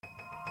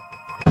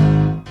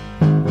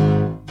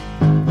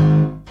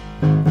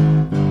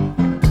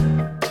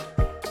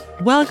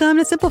Welcome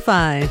to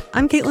Simplify.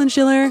 I'm Caitlin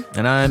Schiller.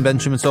 And I'm Ben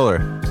Schumann-Solar.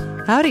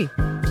 Howdy.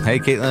 Hey,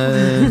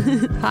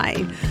 Caitlin.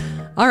 Hi.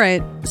 All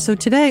right. So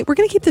today we're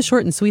going to keep this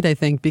short and sweet, I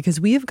think,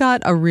 because we have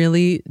got a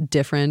really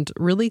different,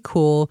 really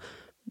cool,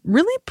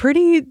 really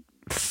pretty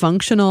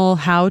functional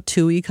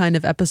how-to-y kind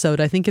of episode.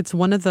 I think it's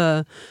one of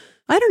the,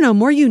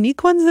 more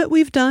unique ones that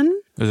we've done.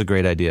 It was a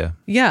great idea.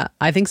 Yeah,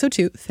 I think so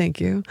too.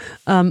 Thank you.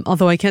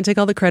 Although I can't take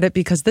all the credit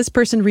because this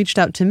person reached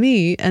out to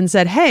me and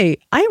said, hey,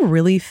 I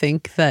really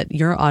think that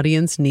your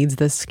audience needs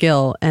this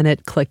skill. And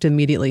it clicked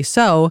immediately.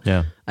 So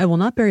yeah. I will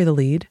not bury the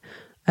lead.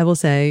 I will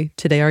say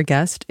today our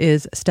guest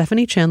is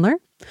Stephanie Chandler.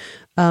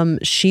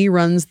 She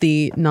runs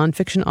the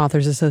Nonfiction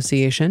Authors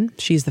Association.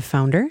 She's the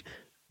founder.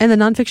 And the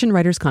Nonfiction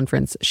Writers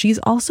Conference. She's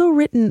also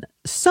written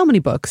so many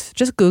books.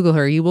 Just Google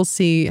her. You will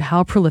see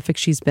how prolific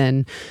she's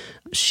been.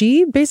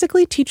 She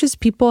basically teaches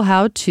people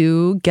how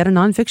to get a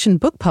nonfiction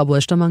book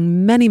published,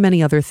 among many,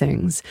 many other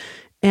things.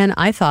 And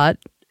I thought,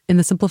 in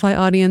the Simplify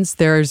audience,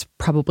 there's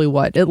probably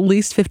at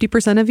least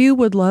 50% of you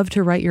would love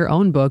to write your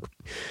own book,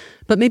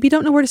 but maybe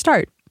don't know where to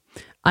start.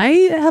 I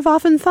have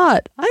often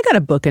thought, I got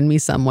a book in me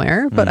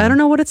somewhere, but I don't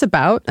know what it's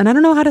about, and I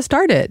don't know how to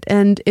start it.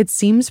 And it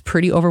seems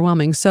pretty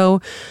overwhelming.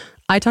 So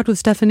I talked with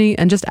Stephanie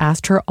and just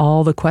asked her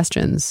all the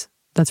questions.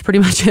 That's pretty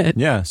much it.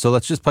 Yeah. So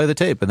let's just play the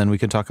tape and then we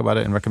can talk about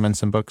it and recommend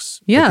some books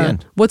at the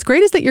end. What's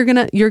great is that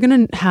you're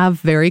gonna have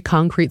very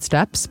concrete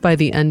steps by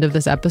the end of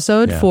this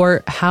episode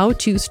for how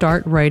to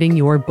start writing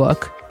your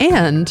book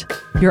and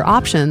your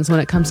options when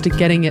it comes to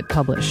getting it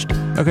published.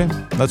 Okay,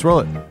 let's roll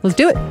it. Let's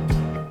do it.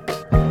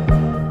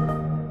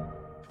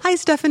 Hi,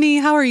 Stephanie.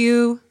 How are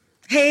you?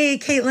 Hey,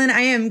 Caitlin.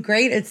 I am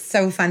great. It's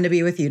so fun to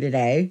be with you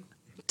today.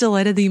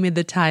 Delighted that you made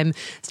the time.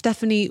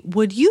 Stephanie,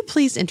 would you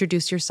please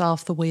introduce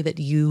yourself the way that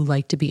you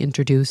like to be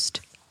introduced?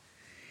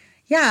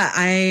 Yeah,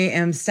 I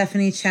am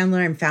Stephanie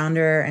Chandler. I'm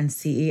founder and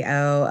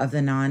CEO of the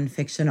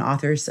Nonfiction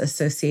Authors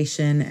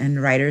Association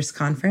and Writers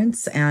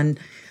Conference, and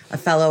a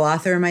fellow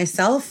author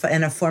myself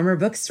and a former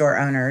bookstore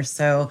owner.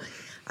 So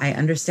I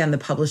understand the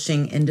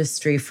publishing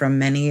industry from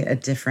many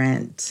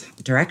different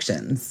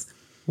directions.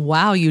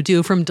 Wow, you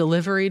do, from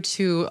delivery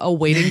to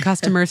awaiting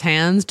customers'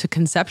 hands to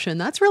conception.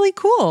 That's really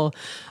cool.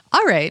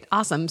 All right,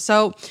 awesome.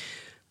 So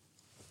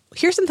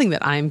here's something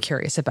that I'm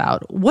curious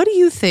about. What do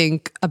you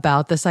think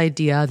about this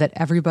idea that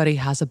everybody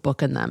has a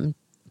book in them?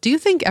 Do you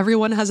think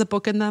everyone has a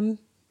book in them?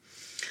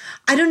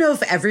 I don't know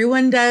if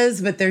everyone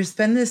does, but there's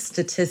been this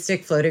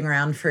statistic floating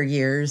around for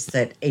years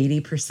that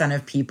 80%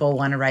 of people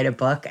want to write a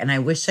book. And I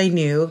wish I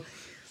knew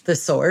the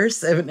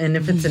source and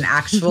if it's an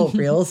actual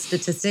real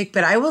statistic.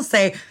 But I will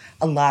say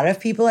a lot of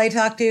people I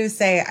talk to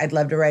say, I'd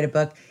love to write a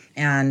book.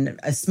 And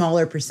a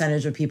smaller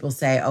percentage of people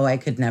say, oh, I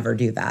could never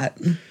do that.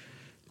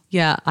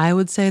 Yeah, I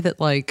would say that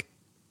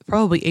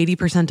probably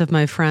 80% of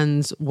my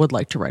friends would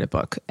like to write a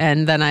book.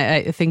 And then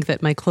I think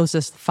that my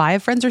closest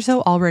 5 friends or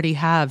so already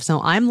have.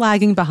 So I'm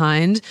lagging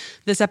behind.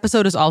 This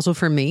episode is also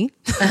for me.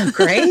 Oh,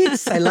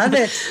 great. I love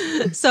it.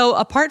 So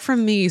apart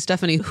from me,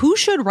 Stephanie, who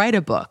should write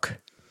a book?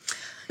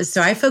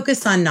 So I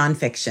focus on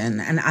nonfiction.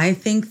 And I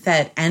think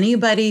that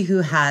anybody who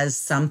has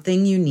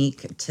something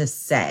unique to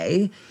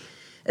say,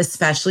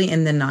 especially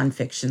in the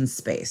nonfiction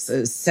space.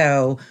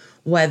 So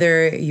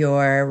whether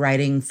you're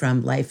writing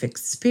from life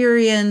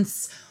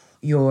experience,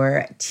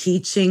 you're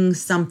teaching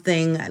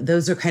something,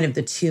 those are kind of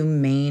the two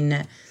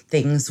main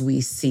things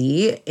we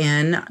see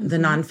in the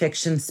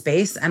nonfiction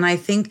space. And I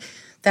think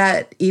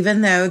that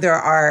even though there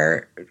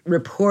are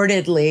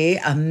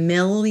reportedly 1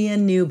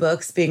 million new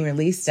books being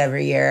released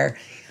every year,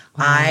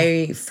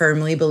 I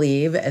firmly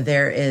believe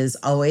there is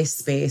always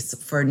space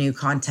for new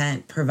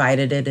content,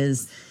 provided it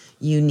is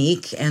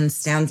unique and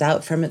stands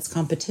out from its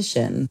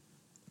competition.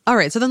 All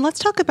right, so then let's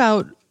talk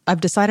about,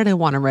 I've decided I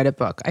want to write a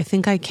book. I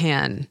think I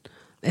can.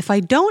 If I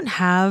don't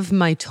have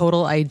my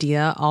total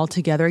idea all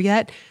together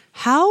yet,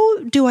 how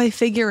do I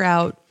figure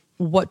out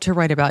what to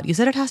write about? You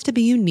said it has to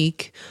be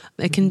unique.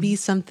 It can be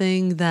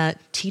something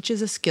that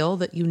teaches a skill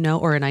that you know,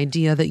 or an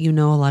idea that you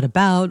know a lot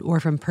about, or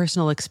from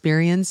personal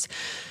experience.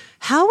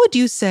 How would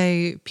you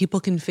say people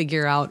can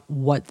figure out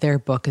what their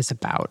book is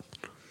about?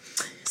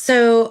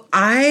 So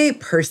I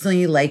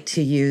personally like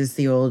to use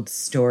the old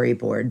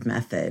storyboard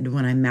method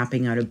when I'm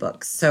mapping out a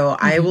book. So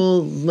I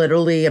will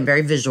literally, I'm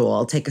very visual.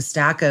 I'll take a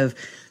stack of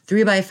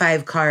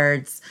 3x5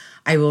 cards.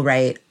 I will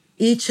write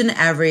each and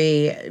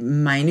every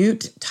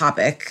minute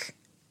topic,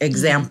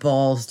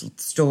 example,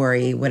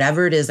 story,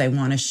 whatever it is I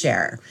want to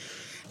share.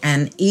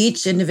 And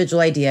each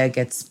individual idea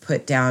gets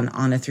put down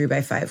on a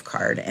 3x5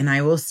 card. And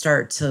I will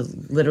start to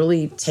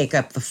literally take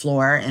up the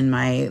floor in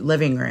my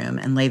living room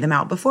and lay them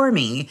out before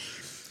me.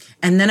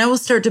 And then I will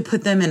start to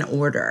put them in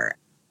order.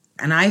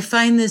 And I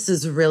find this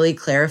is really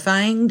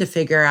clarifying to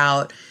figure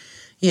out,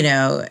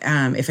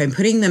 if I'm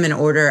putting them in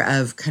order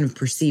of kind of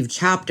perceived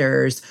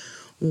chapters,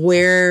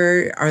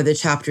 where are the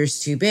chapters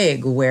too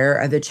big? Where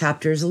are the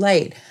chapters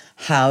light?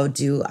 How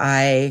do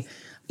I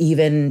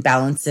even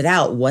balance it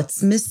out?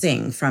 What's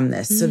missing from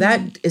this? So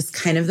that is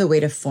kind of the way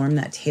to form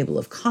that table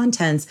of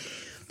contents.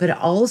 But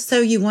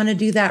also you want to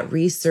do that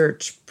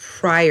research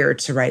prior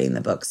to writing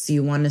the book. So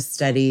you want to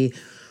study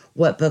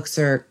what books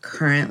are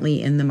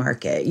currently in the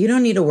market. You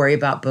don't need to worry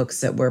about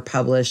books that were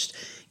published,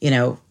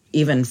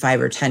 even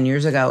 5 or 10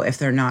 years ago if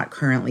they're not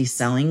currently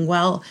selling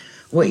well.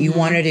 What you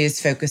want to do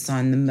is focus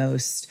on the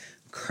most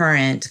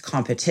current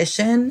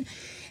competition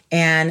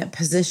and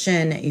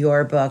position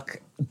your book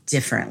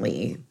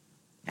differently.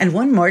 And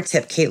one more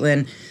tip,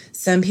 Caitlin,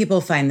 some people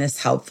find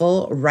this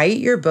helpful. Write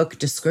your book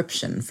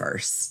description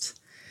first.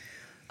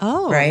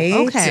 Oh, right?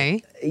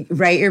 Okay.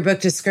 Write your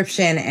book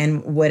description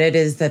and what it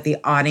is that the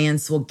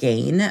audience will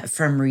gain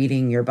from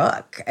reading your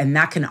book. And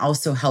that can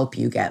also help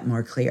you get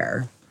more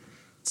clear.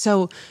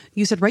 So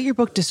you said write your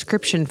book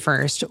description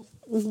first.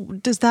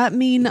 Does that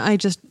mean I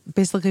just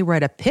basically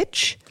write a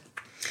pitch?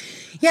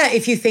 Yeah,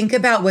 if you think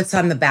about what's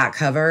on the back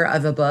cover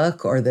of a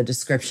book or the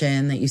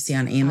description that you see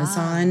on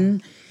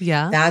Amazon,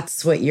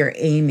 that's what you're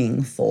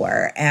aiming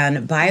for.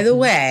 And by the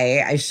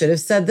way, I should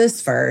have said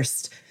this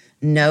first,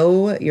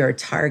 know your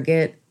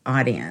target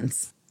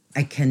audience.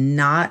 I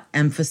cannot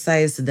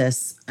emphasize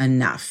this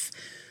enough.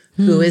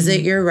 Who is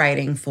it you're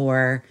writing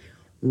for?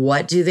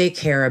 What do they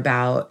care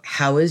about?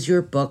 How is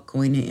your book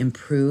going to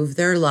improve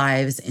their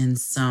lives in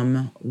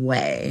some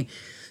way?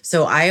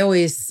 So I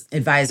always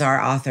advise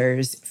our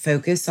authors,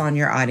 focus on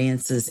your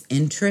audience's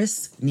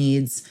interests,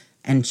 needs,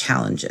 and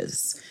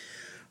challenges,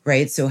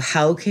 right? So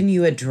how can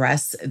you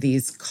address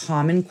these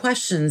common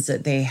questions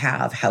that they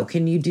have? How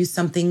can you do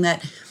something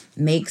that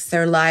makes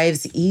their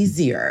lives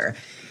easier?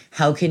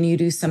 How can you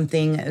do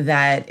something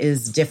that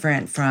is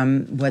different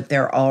from what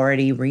they're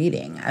already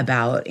reading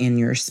about in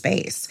your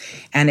space?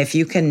 And if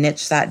you can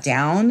niche that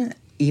down,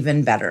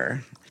 even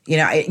better.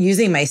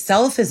 Using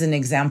myself as an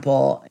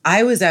example,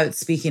 I was out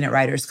speaking at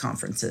writers'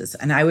 conferences,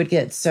 and I would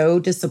get so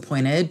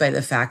disappointed by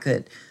the fact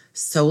that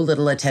so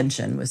little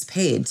attention was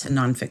paid to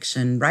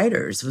nonfiction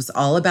writers. It was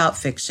all about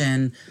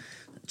fiction,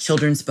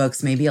 children's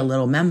books, maybe a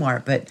little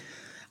memoir. But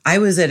I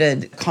was at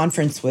a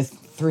conference with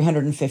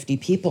 350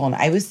 people, and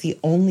I was the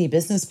only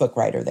business book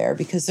writer there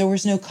because there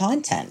was no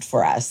content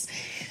for us.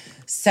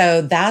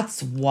 So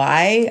that's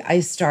why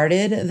I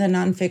started the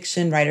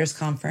Nonfiction Writers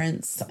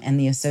Conference and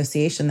the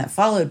association that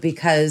followed,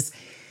 because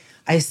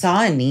I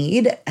saw a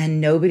need and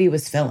nobody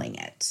was filling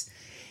it.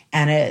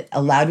 And it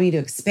allowed me to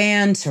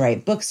expand, to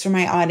write books for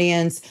my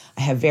audience.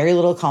 I have very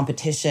little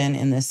competition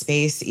in this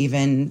space,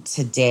 even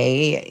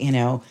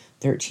today,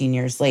 13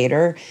 years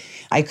later.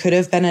 I could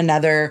have been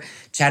another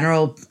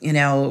general,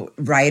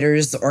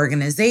 writers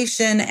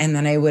organization, and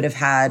then I would have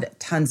had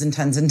tons and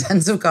tons and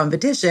tons of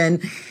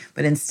competition.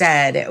 But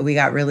instead, we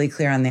got really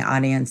clear on the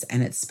audience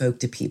and it spoke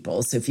to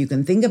people. So if you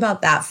can think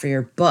about that for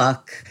your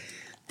book,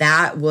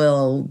 that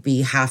will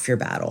be half your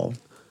battle.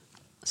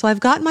 So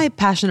I've got my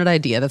passionate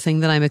idea, the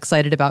thing that I'm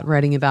excited about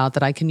writing about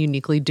that I can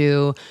uniquely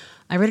do.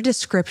 I read a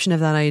description of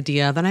that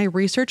idea, then I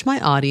research my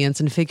audience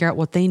and figure out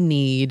what they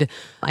need.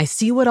 I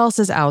see what else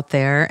is out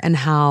there and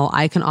how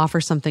I can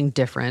offer something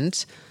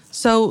different.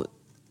 So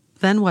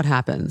then what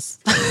happens?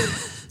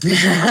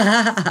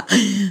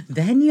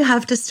 Then you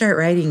have to start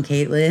writing,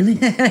 Caitlin.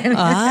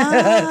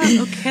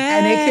 Okay.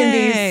 And it can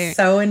be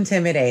so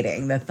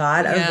intimidating. The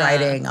thought of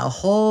writing a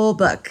whole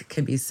book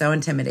can be so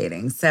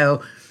intimidating.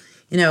 So,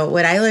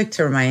 what I like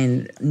to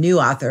remind new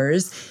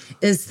authors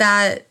is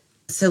that,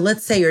 so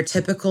let's say your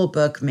typical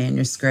book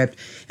manuscript,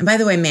 and by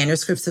the way,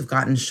 manuscripts have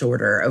gotten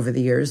shorter over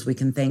the years. We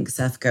can thank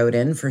Seth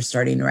Godin for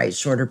starting to write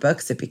shorter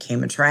books. It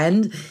became a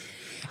trend.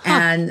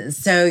 And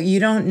so you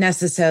don't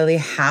necessarily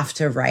have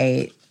to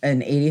write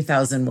an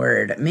 80,000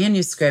 word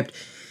manuscript.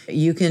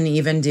 You can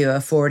even do a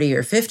 40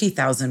 or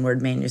 50,000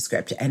 word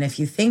manuscript. And if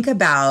you think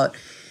about,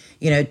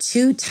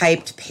 2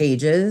 typed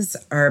pages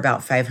are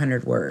about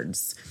 500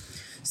 words.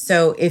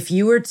 So if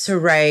you were to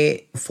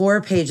write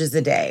 4 pages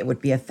a day, it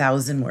would be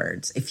 1,000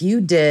 words. If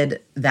you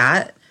did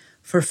that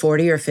for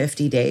 40 or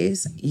 50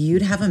 days,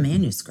 you'd have a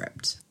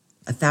manuscript,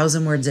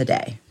 1,000 words a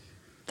day.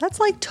 That's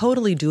like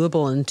totally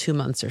doable in 2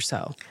 months or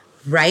so.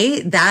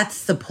 Right?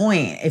 That's the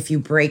point. If you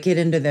break it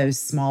into those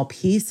small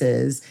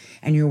pieces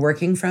and you're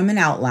working from an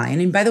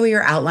outline, and by the way,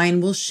 your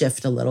outline will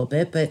shift a little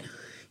bit, but,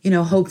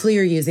 hopefully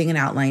you're using an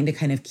outline to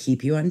kind of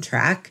keep you on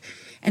track.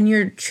 And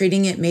you're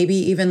treating it maybe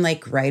even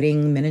like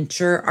writing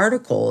miniature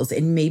articles.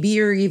 And maybe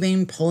you're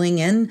even pulling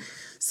in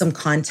some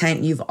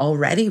content you've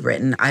already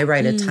written. I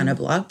write a ton of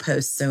blog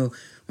posts. So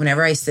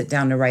whenever I sit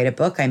down to write a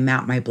book, I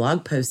map my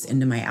blog posts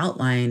into my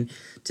outline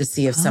to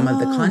see if some of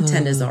the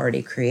content is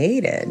already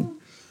created.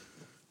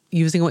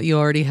 Using what you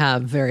already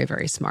have, very,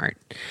 very smart.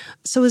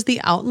 So is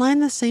the outline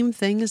the same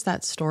thing as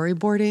that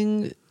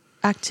storyboarding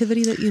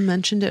activity that you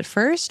mentioned at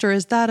first? Or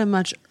is that a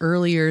much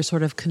earlier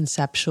sort of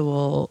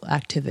conceptual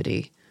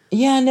activity?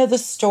 Yeah, no, the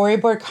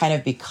storyboard kind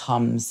of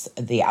becomes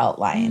the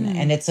outline.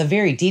 And it's a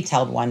very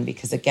detailed one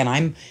because,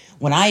 again,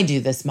 when I do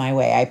this my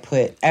way, I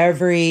put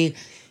every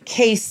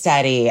case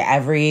study,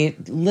 every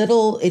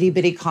little itty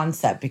bitty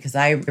concept, because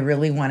I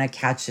really want to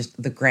catch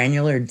the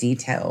granular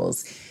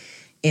details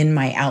in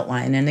my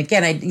outline. And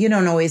again, you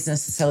don't always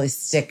necessarily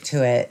stick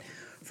to it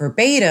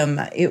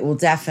verbatim. It will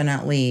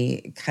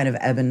definitely kind of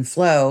ebb and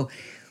flow,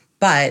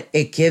 but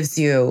it gives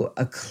you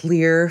a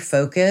clear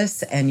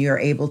focus and you're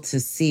able to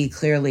see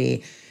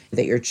clearly,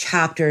 that your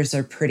chapters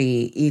are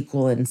pretty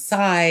equal in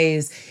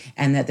size,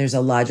 and that there's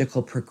a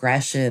logical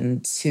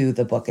progression to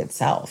the book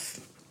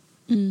itself.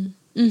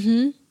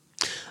 Mm-hmm.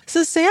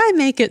 So say I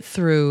make it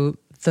through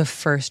the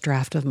first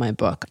draft of my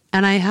book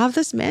and I have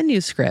this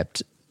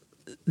manuscript,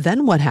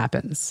 then what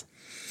happens?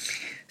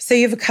 So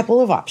you have a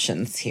couple of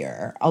options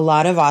here. A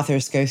lot of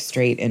authors go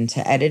straight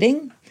into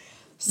editing.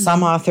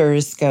 Some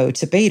authors go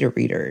to beta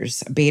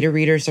readers. Beta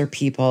readers are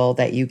people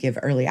that you give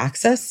early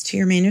access to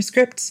your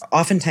manuscript,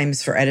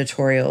 oftentimes for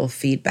editorial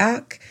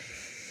feedback.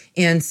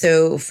 And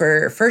so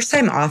for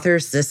first-time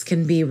authors, this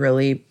can be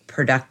really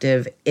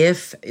productive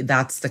if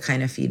that's the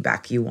kind of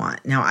feedback you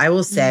want. Now, I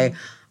will say,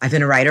 I've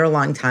been a writer a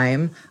long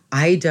time.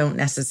 I don't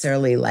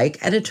necessarily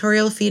like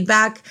editorial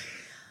feedback.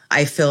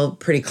 I feel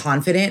pretty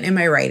confident in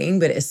my writing,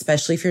 but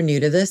especially if you're new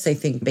to this, I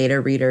think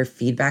beta reader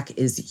feedback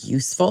is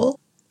useful.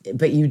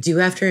 But you do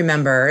have to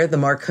remember, the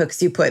more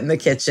cooks you put in the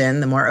kitchen,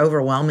 the more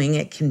overwhelming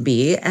it can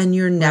be. And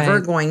you're never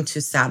going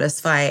to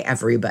satisfy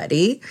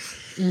everybody.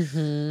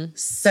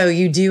 So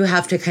you do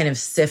have to kind of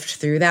sift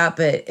through that,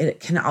 but it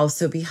can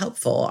also be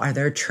helpful. Are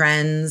there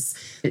trends?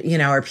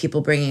 Are people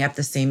bringing up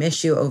the same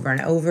issue over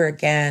and over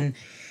again?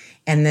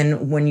 And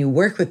then when you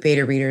work with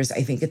beta readers,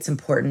 I think it's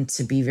important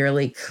to be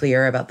really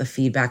clear about the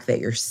feedback that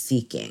you're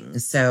seeking.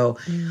 So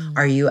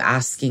are you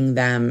asking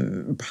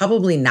them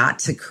probably not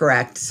to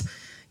correct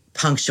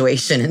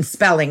punctuation and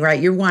spelling,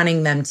 right? You're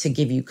wanting them to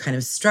give you kind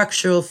of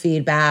structural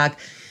feedback.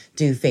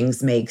 Do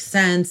things make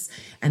sense?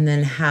 And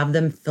then have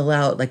them fill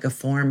out like a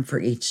form for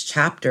each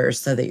chapter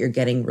so that you're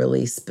getting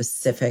really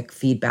specific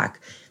feedback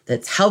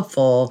that's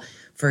helpful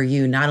for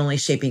you, not only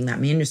shaping that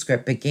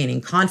manuscript, but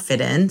gaining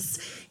confidence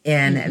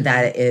in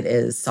that it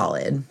is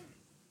solid.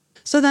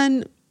 So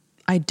then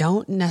I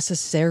don't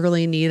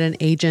necessarily need an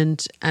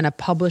agent and a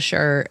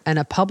publisher and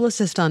a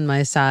publicist on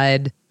my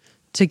side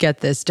to get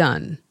this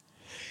done.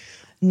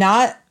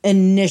 Not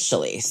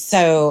initially.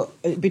 So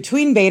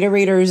between beta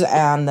readers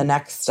and the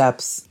next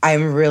steps,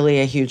 I'm really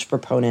a huge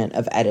proponent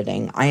of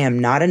editing. I am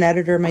not an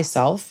editor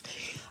myself.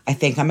 I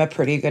think I'm a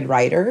pretty good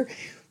writer,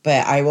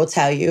 but I will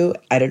tell you,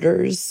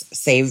 editors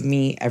save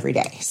me every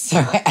day. So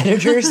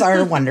editors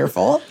are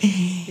wonderful.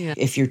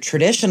 If you're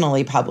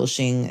traditionally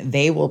publishing,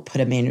 they will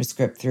put a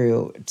manuscript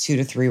through 2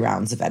 to 3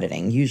 rounds of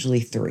editing, usually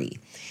 3.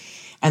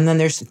 And then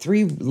there's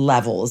 3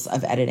 levels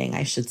of editing,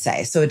 I should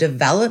say. So a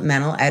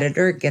developmental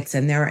editor gets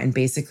in there and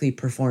basically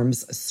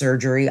performs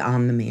surgery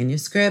on the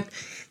manuscript.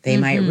 They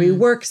might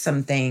rework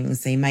some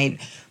things. They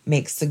might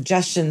make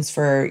suggestions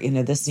for,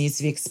 this needs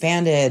to be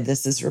expanded.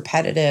 This is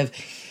repetitive.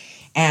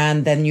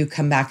 And then you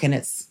come back and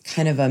it's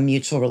kind of a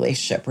mutual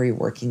relationship where you're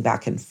working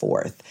back and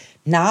forth.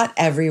 Not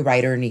every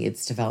writer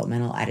needs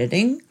developmental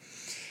editing.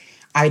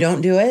 I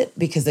don't do it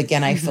because,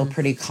 again, I feel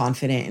pretty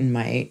confident in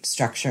my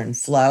structure and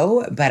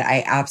flow, but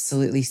I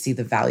absolutely see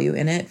the value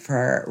in it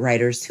for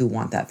writers who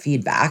want that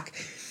feedback.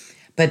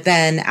 But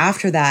then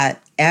after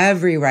that,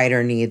 every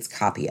writer needs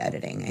copy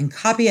editing. And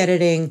copy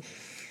editing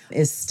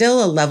is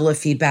still a level of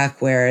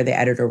feedback where the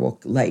editor will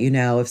let you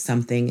know if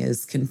something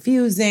is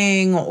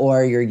confusing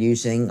or you're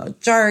using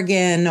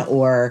jargon,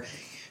 or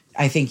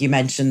I think you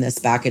mentioned this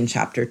back in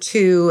chapter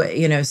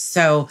 2,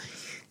 so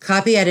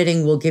copy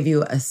editing will give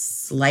you a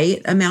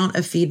slight amount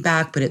of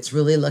feedback, but it's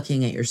really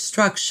looking at your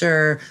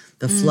structure,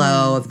 the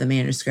flow of the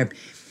manuscript.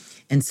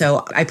 And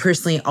so I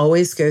personally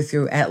always go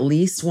through at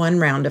least 1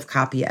 round of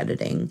copy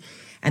editing.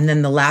 And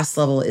then the last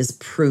level is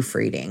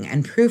proofreading.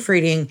 And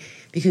proofreading,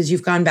 because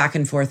you've gone back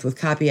and forth with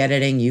copy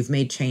editing, you've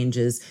made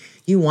changes,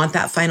 you want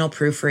that final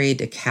proofread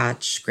to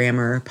catch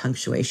grammar,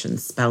 punctuation,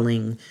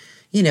 spelling,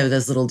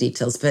 those little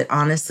details. But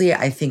honestly,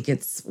 I think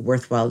it's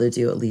worthwhile to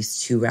do at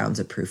least 2 rounds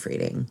of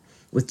proofreading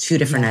with 2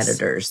 different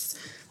editors,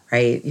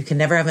 right? You can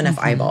never have enough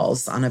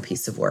eyeballs on a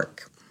piece of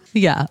work.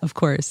 Yeah, of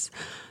course.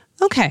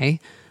 Okay,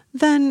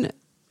 then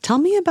tell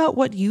me about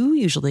what you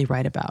usually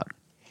write about.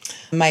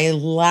 My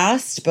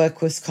last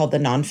book was called the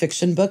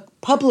Nonfiction Book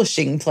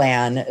Publishing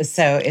Plan.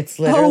 So it's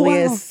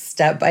literally a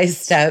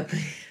step-by-step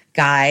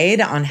guide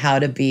on how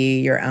to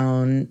be your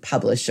own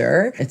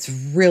publisher. It's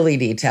really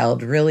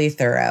detailed, really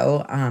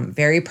thorough.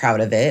 Very proud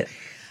of it.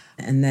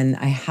 And then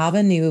I have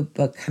a new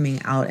book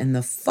coming out in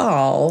the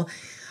fall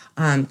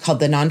called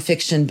the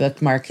Nonfiction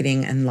Book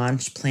Marketing and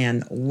Launch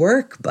Plan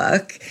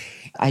Workbook.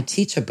 I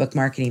teach a book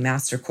marketing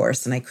master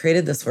course, and I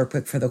created this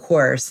workbook for the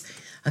course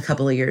a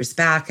couple of years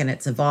back, and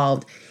it's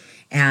evolved.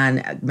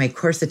 And my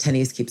course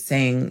attendees keep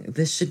saying,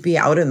 this should be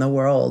out in the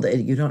world.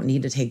 You don't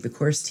need to take the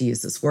course to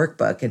use this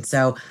workbook. And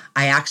so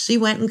I actually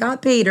went and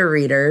got beta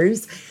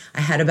readers.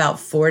 I had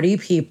about 40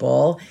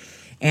 people,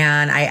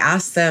 and I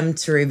asked them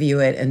to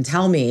review it and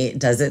tell me,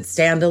 does it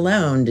stand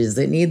alone? Does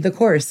it need the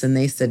course? And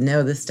they said,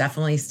 no, this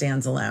definitely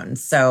stands alone.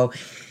 So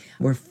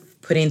we're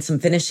putting some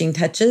finishing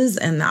touches,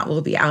 and that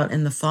will be out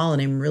in the fall.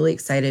 And I'm really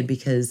excited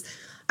because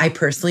I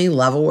personally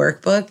love a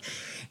workbook.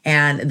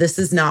 And this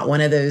is not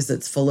one of those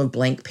that's full of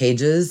blank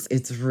pages.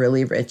 It's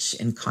really rich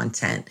in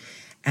content.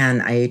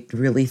 And I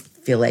really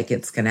feel like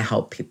it's going to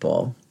help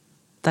people.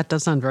 That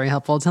does sound very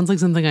helpful. It sounds like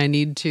something I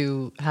need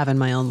to have in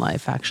my own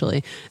life,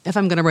 actually, if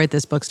I'm going to write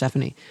this book,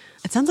 Stephanie.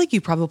 It sounds like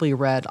you probably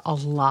read a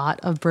lot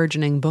of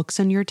burgeoning books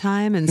in your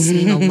time and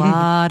seen a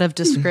lot of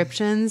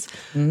descriptions.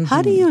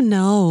 How do you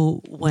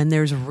know when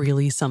there's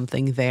really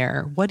something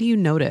there? What do you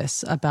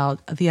notice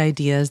about the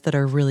ideas that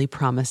are really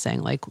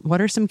promising? Like,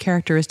 what are some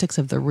characteristics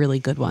of the really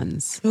good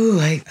ones? Ooh,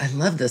 I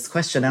love this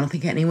question. I don't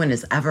think anyone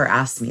has ever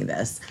asked me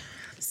this.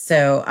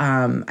 So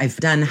I've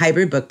done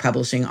hybrid book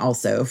publishing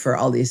also for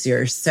all these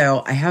years.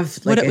 So I have,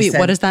 what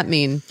does that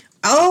mean?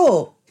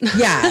 Oh,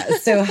 yeah.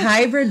 So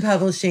hybrid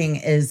publishing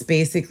is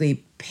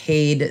basically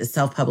paid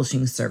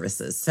self-publishing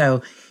services.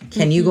 So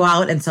can you go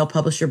out and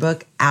self-publish your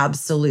book?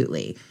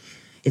 Absolutely.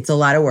 It's a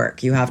lot of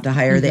work. You have to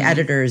hire the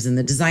editors and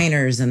the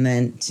designers and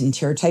then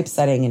interior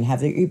typesetting and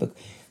have the ebook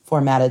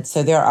formatted.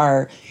 So there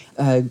are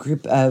a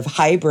group of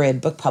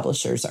hybrid book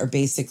publishers are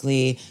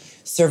basically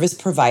service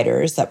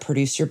providers that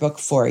produce your book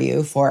for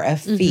you for a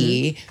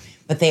fee,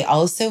 but they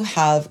also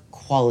have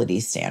quality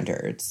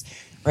standards,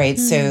 right?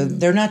 So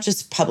they're not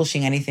just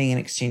publishing anything in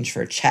exchange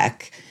for a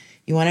check.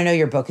 You want to know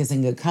your book is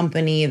in good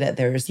company, that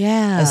there's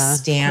a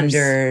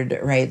standard,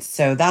 right?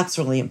 So that's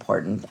really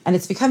important. And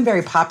it's become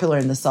very popular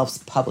in the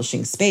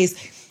self-publishing space.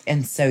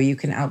 And so you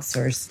can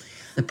outsource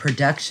the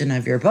production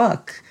of your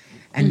book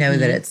and know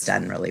that it's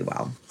done really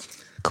well.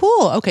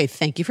 Cool. Okay.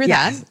 Thank you for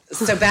that.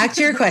 So back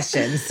to your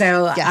question.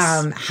 So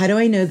how do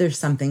I know there's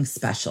something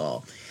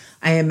special?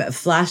 I am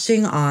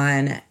flashing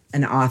on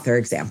an author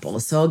example.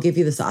 So I'll give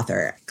you this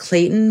author,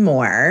 Clayton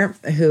Moore,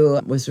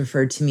 who was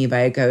referred to me by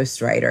a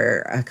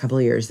ghostwriter a couple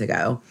of years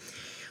ago,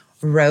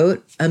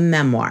 wrote a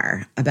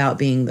memoir about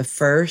being the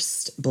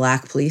first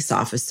Black police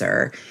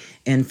officer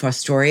in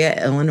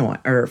Fostoria,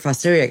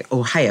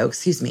 Ohio,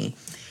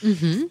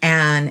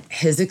 and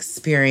his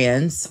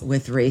experience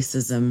with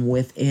racism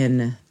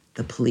within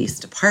the police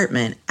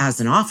department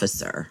as an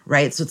officer,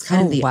 right? So it's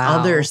kind of the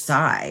other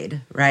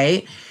side,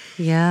 right?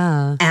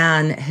 Yeah.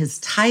 And his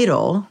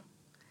title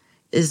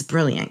is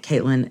brilliant,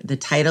 Caitlin. The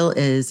title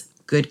is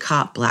Good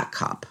Cop, Black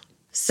Cop.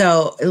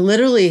 So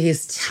literally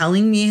he's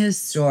telling me his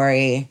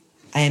story.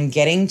 I am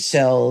getting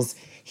chills.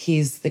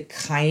 He's the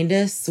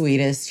kindest,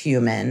 sweetest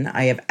human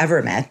I have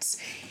ever met.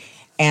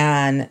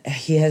 And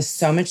he has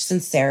so much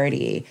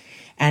sincerity.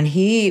 And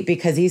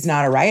because he's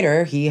not a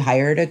writer, he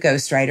hired a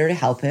ghostwriter to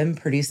help him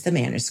produce the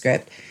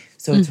manuscript.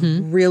 So it's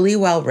really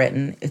well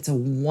written. It's a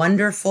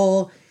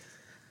wonderful,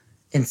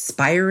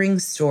 inspiring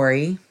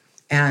story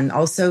and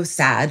also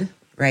sad,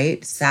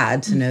 right?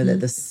 Sad to know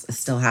that this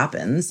still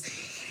happens.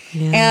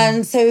 Yeah.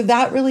 And so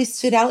that really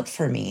stood out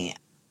for me.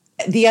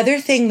 The other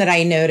thing that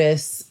I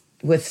notice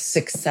with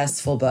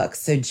successful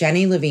books, so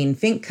Jenny Levine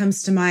Fink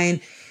comes to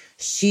mind.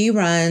 She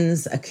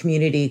runs a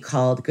community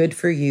called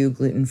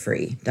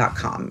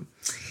goodforyouglutenfree.com.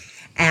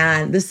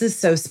 And this is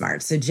so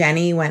smart. So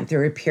Jenny went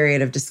through a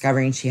period of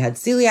discovering she had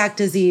celiac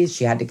disease.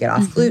 She had to get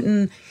off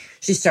gluten.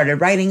 She started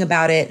writing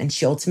about it, and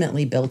she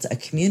ultimately built a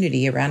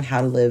community around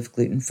how to live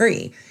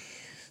gluten-free.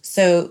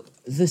 So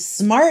the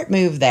smart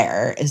move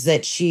there is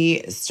that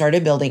she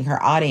started building her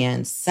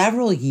audience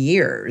several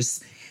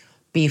years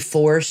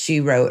before she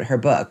wrote her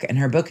book. And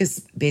her book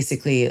is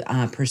basically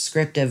a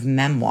prescriptive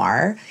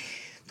memoir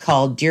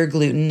called Dear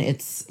Gluten,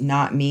 It's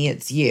Not Me,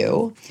 It's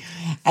You.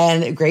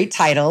 And a great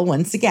title,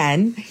 once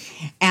again,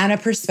 and a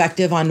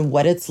perspective on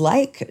what it's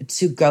like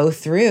to go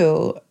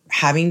through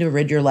having to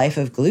rid your life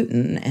of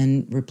gluten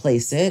and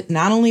replace it.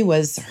 Not only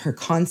was her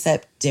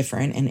concept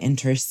different and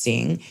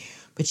interesting,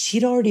 but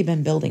she'd already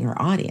been building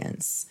her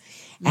audience.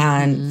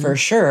 And for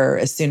sure,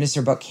 as soon as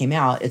her book came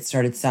out, it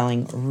started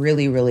selling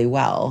really, really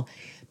well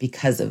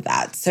because of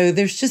that. So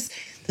there's just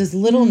those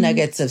little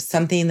nuggets of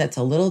something that's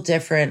a little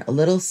different, a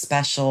little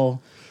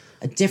special,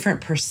 a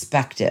different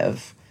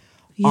perspective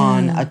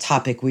on a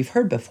topic we've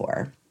heard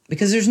before.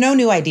 Because there's no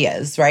new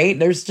ideas, right?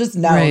 There's just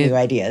no new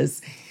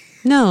ideas.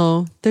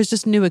 No, there's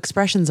just new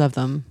expressions of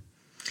them.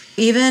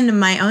 Even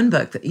my own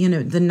book, the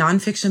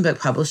nonfiction book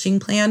publishing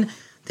plan,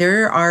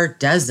 there are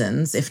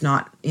dozens, if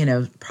not,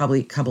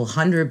 probably a couple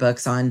hundred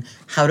books on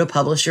how to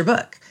publish your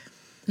book.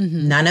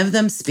 None of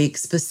them speak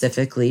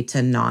specifically to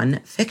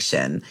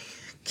nonfiction.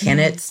 Can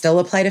it still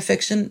apply to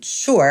fiction?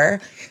 Sure.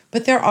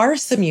 But there are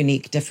some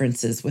unique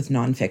differences with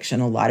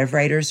nonfiction. A lot of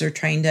writers are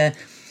trying to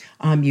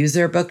use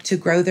their book to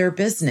grow their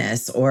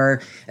business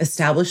or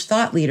establish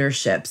thought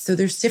leadership. So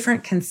there's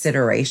different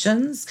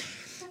considerations.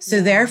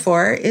 So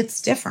therefore,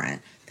 it's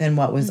different than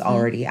what was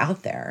already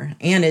out there.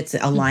 And it's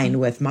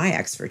aligned with my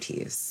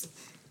expertise.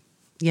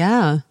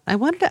 Yeah. I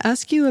wanted to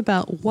ask you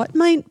about what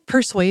might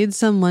persuade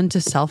someone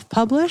to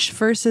self-publish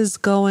versus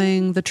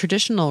going the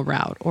traditional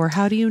route, or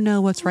how do you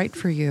know what's right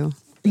for you?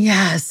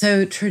 Yeah.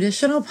 So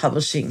traditional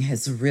publishing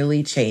has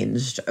really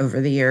changed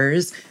over the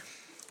years.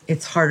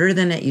 It's harder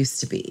than it used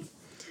to be.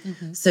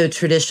 So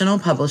traditional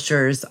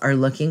publishers are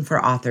looking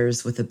for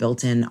authors with a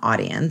built-in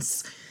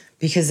audience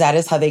because that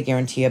is how they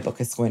guarantee a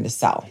book is going to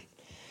sell.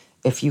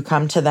 If you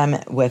come to them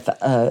with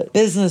a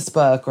business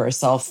book or a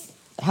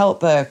self-help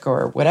book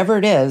or whatever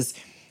it is,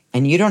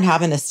 and you don't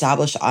have an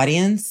established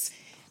audience,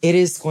 it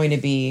is going to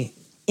be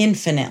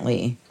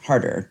infinitely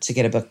harder to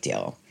get a book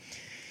deal.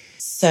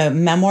 So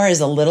memoir is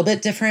a little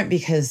bit different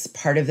because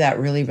part of that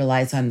really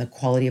relies on the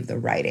quality of the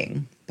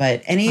writing.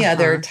 But any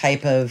other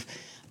type of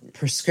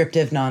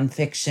prescriptive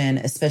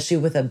nonfiction, especially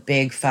with a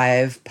big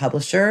 5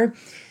 publisher,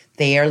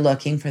 they are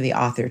looking for the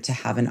author to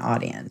have an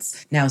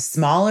audience. Now,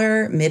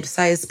 smaller,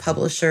 mid-sized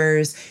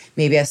publishers,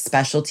 maybe a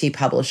specialty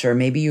publisher,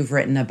 maybe you've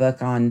written a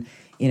book on,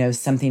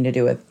 something to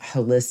do with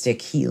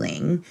holistic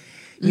healing.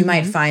 You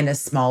might find a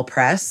small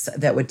press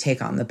that would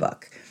take on the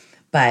book,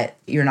 but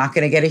you're not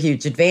going to get a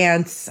huge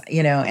advance,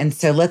 and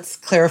so let's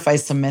clarify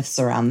some myths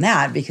around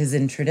that, because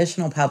in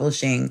traditional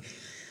publishing,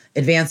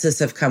 advances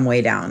have come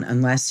way down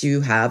unless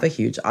you have a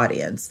huge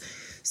audience.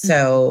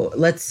 So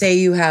let's say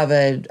you have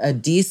a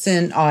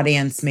decent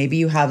audience. Maybe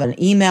you have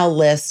an email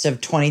list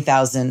of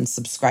 20,000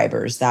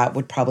 subscribers. That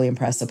would probably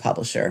impress a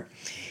publisher.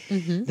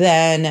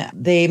 Then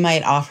they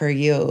might offer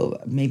you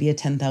maybe a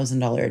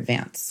 $10,000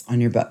 advance on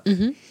your book.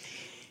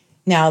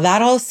 Now,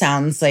 that all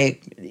sounds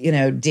like,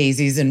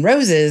 daisies and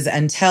roses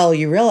until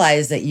you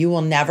realize that you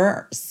will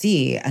never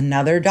see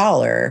another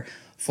dollar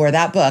for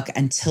that book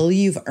until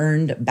you've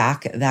earned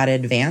back that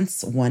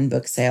advance, one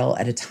book sale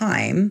at a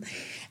time.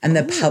 And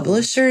the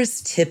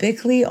publishers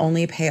typically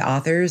only pay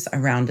authors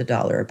around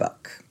 $1 a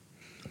book.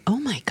 Oh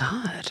my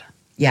God.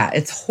 Yeah,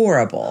 it's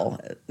horrible.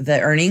 The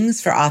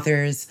earnings for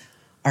authors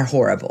are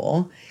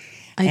horrible.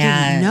 I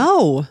didn't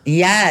know.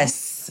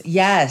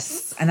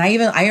 Yes. And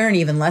I earn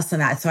even less than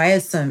that. So I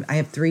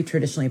have 3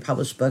 traditionally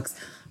published books.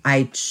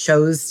 I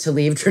chose to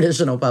leave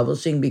traditional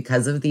publishing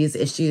because of these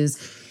issues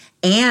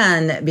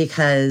and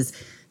because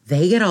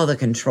they get all the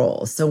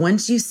control. So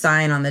once you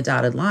sign on the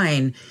dotted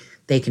line,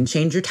 they can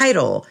change your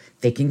title.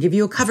 They can give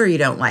you a cover you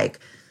don't like.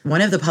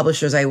 One of the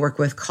publishers I work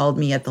with called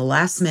me at the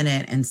last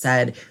minute and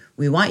said,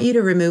 "We want you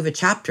to remove a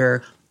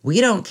chapter. We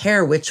don't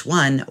care which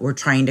one. We're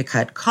trying to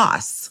cut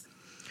costs."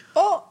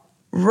 Oh,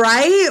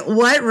 right?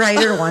 What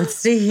writer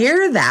wants to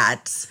hear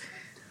that?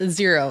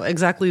 0,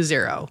 exactly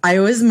 0. I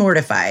was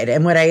mortified.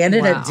 And what I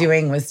ended up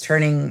doing was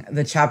turning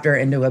the chapter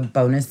into a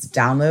bonus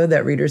download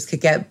that readers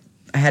could get.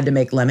 I had to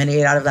make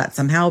lemonade out of that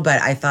somehow,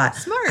 but I thought,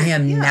 I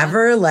am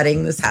never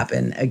letting this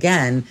happen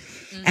again.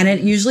 And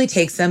it usually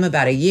takes them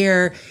about a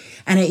year.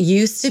 And it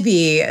used to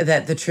be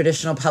that the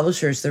traditional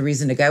publishers, the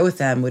reason to go with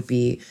them would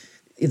be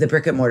the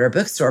brick and mortar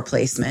bookstore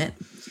placement,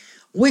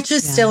 which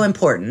is still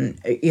important.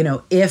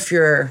 If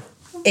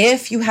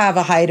you have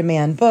a high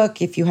demand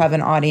book, if you have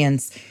an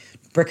audience,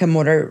 brick and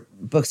mortar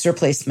bookstore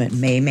placement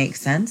may make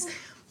sense.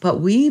 But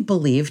we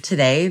believe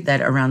today that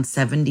around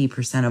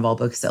 70% of all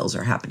book sales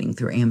are happening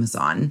through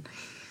Amazon.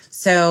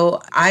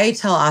 So I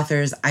tell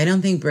authors, I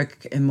don't think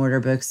brick and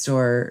mortar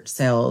bookstore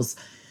sales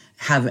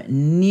have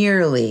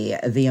nearly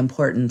the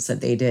importance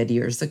that they did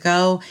years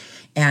ago.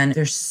 And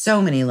there's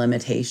so many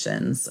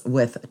limitations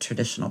with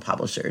traditional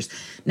publishers.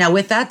 Now,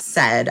 with that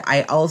said,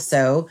 I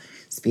also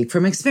speak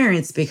from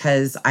experience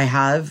because I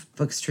have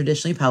books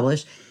traditionally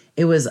published.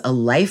 It was a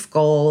life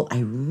goal. I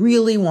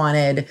really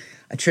wanted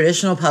a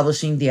traditional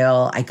publishing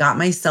deal. I got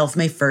myself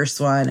my first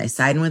one. I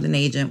signed with an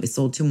agent. We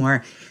sold 2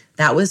 more.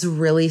 That was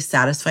really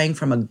satisfying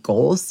from a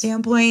goal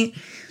standpoint.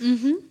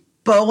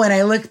 But when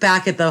I look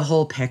back at the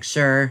whole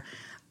picture,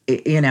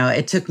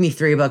 it took me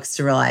 3 books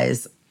to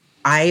realize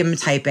I am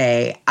type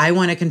A. I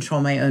want to control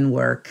my own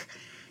work.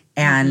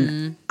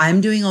 And I'm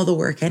doing all the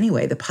work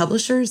anyway. The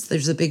publishers,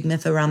 there's a big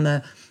myth around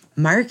the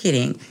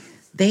marketing.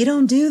 They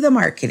don't do the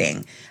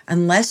marketing.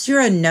 Unless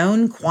you're a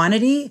known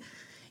quantity.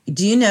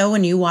 Do you know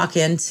when you walk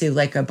into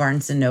like a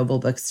Barnes & Noble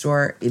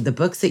bookstore, the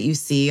books that you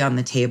see on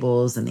the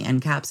tables and the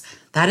end caps,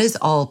 that is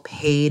all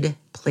paid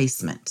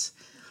placement.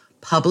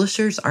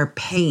 Publishers are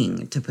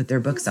paying to put their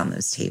books on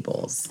those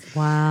tables.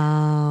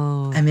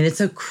 Wow. I mean,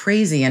 it's a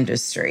crazy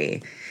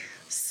industry.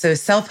 So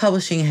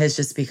self-publishing has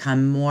just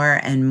become more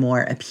and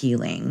more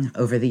appealing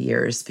over the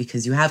years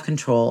because you have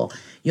control.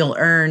 You'll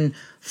earn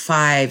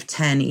 $5,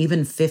 $10,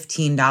 even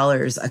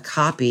 $15 a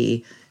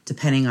copy,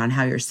 depending on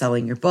how you're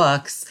selling your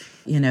books.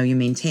 You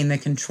maintain the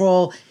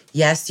control.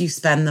 Yes, you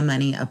spend the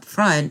money up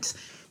front,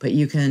 but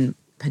you can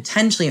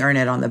potentially earn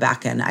it on the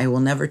back end. I will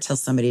never tell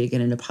somebody to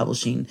get into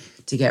publishing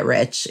to get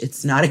rich.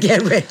 It's not a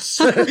get rich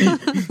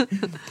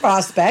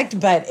prospect,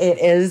 but it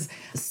is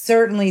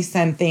certainly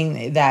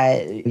something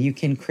that you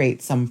can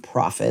create some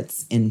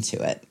profits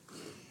into it.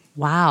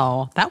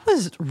 Wow, that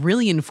was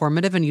really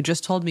informative. And you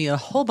just told me a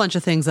whole bunch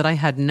of things that I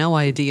had no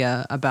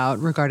idea about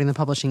regarding the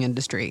publishing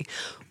industry.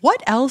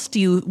 What else do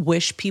you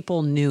wish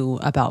people knew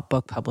about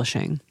book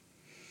publishing?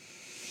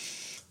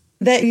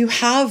 That you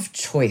have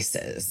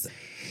choices.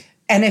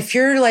 And if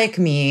you're like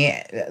me,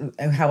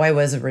 how I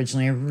was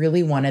originally, I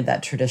really wanted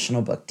that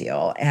traditional book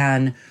deal.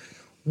 And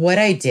what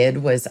I did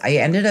was I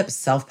ended up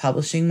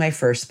self-publishing my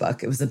first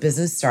book. It was a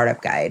business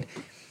startup guide.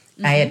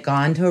 I had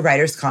gone to a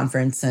writer's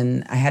conference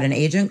and I had an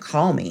agent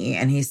call me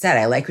and he said,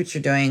 "I like what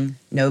you're doing.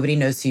 Nobody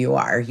knows who you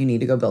are. You need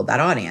to go build that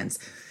audience."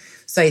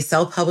 So I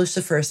self-published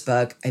the first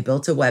book. I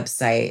built a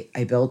website.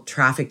 I built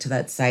traffic to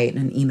that site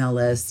and an email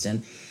list.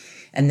 And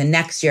the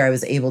next year I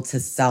was able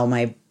to sell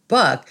my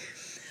book.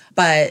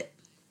 But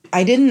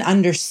I didn't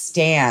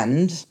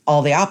understand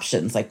all the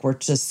options like we're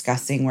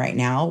discussing right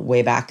now.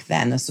 Way back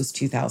then, this was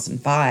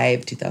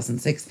 2005,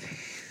 2006.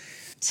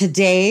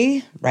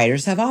 Today,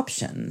 writers have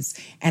options.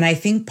 And I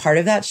think part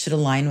of that should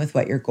align with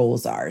what your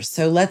goals are.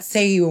 So let's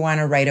say you want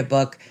to write a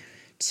book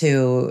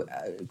to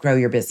grow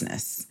your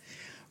business,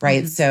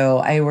 right? Mm-hmm. So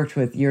I worked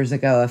with years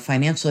ago a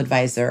financial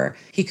advisor.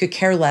 He could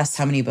care less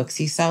how many books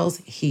he sells.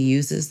 He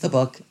uses the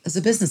book as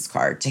a business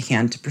card to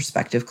hand to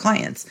prospective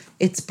clients.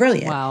 It's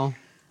brilliant. Wow.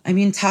 I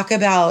mean, talk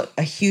about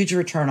a huge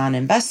return on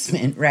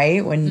investment,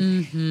 right?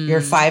 When your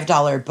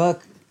 $5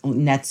 book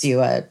nets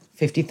you a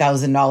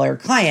 $50,000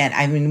 client,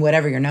 I mean,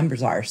 whatever your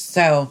numbers are.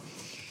 So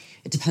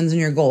it depends on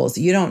your goals.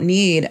 You don't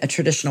need a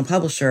traditional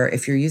publisher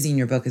if you're using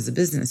your book as a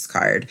business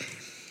card.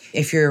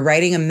 If you're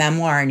writing a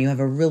memoir and you have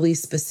a really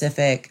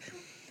specific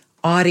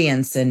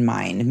audience in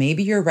mind,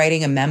 maybe you're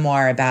writing a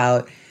memoir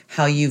about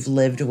how you've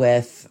lived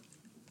with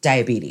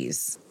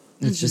diabetes,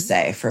 let's just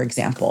say, for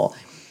example.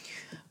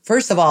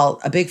 First of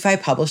all, a big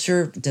 5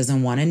 publisher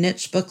doesn't want a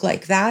niche book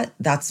like that.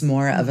 That's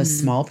more of a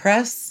small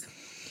press.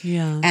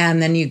 Yeah.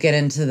 And then you get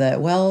into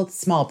it's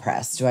small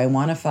press. Do I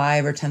want a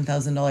 $5,000 or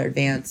 $10,000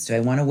 advance? Do I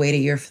want to wait a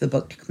year for the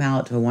book to come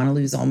out? Do I want to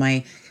lose all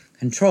my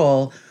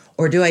control?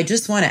 Or do I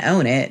just want to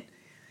own it,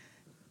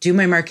 do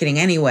my marketing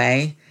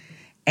anyway,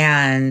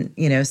 and,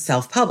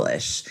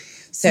 self-publish?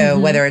 So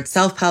whether it's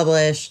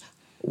self-publish,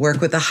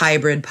 work with a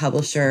hybrid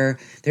publisher,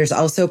 there's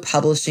also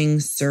publishing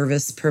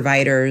service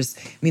providers.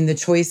 I mean, the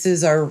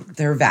choices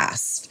they're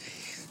vast.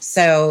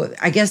 So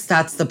I guess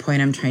that's the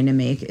point I'm trying to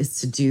make,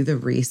 is to do the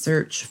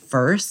research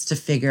first to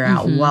figure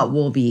out what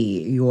will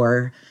be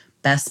your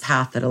best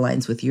path that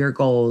aligns with your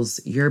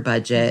goals, your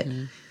budget,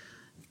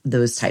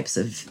 those types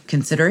of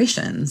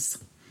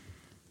considerations.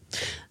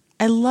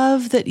 I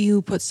love that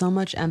you put so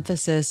much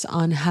emphasis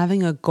on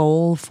having a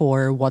goal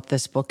for what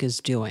this book is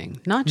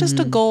doing. Not just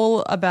a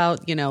goal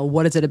about,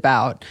 what is it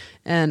about,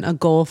 and a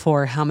goal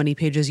for how many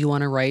pages you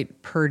want to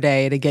write per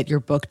day to get your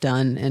book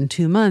done in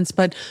 2 months,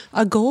 but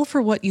a goal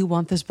for what you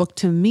want this book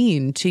to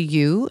mean to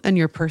you and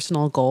your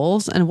personal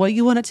goals and what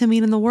you want it to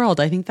mean in the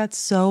world. I think that's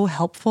so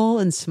helpful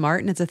and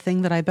smart, and it's a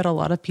thing that I bet a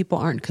lot of people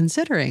aren't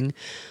considering.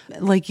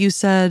 Like you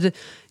said,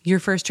 your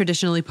first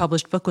traditionally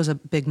published book was a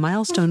big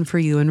milestone for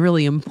you and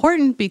really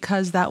important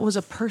because that was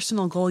a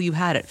personal goal you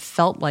had. It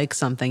felt like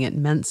something. It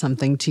meant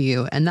something to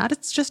you. And that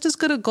it's just as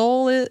good a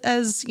goal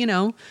as,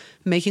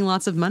 making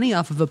lots of money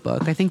off of a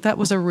book. I think that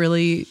was a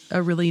really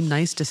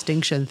nice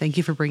distinction. Thank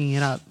you for bringing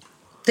it up.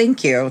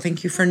 Thank you.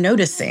 Thank you for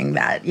noticing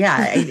that.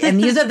 Yeah.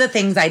 And these are the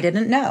things I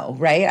didn't know,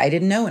 right? I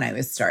didn't know when I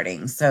was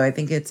starting. So I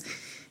think it's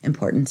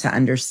important to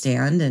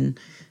understand and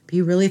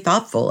be really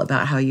thoughtful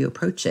about how you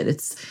approach it.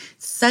 It's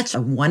such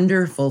a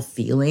wonderful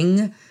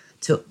feeling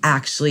to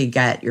actually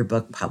get your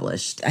book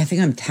published. I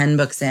think I'm 10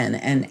 books in,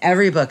 and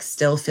every book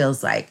still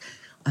feels like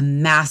a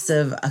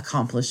massive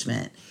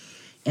accomplishment.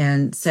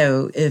 And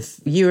so if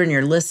you and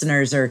your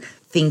listeners are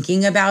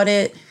thinking about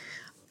it,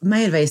 my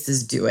advice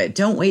is do it.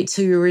 Don't wait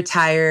till you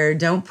retire.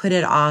 Don't put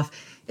it off.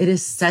 It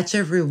is such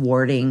a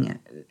rewarding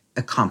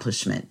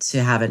accomplishment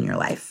to have in your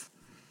life.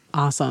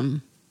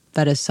 Awesome.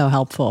 That is so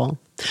helpful.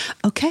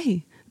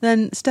 Okay.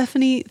 Then,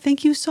 Stephanie,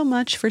 thank you so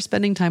much for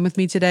spending time with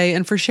me today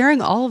and for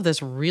sharing all of this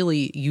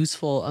really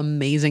useful,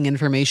 amazing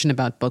information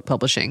about book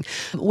publishing.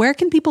 Where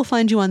can people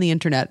find you on the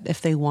internet if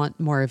they want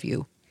more of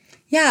you?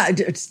 Yeah,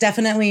 it's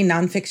definitely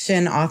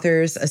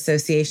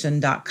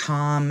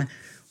nonfictionauthorsassociation.com.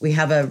 We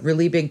have a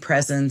really big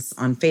presence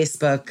on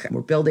Facebook.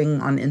 We're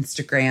building on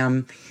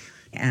Instagram.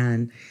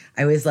 And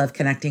I always love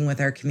connecting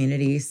with our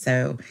community.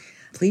 So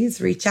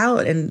please reach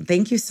out. And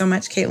thank you so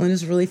much, Caitlin. It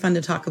was really fun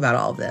to talk about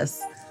all of this.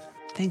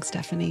 Thanks,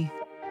 Stephanie.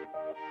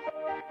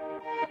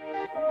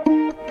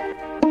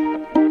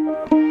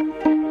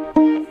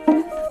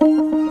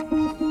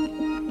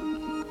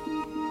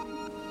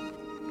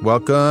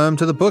 Welcome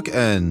to the Book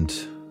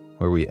End,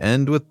 where we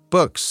end with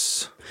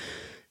books.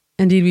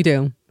 Indeed we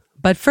do.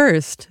 But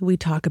first, we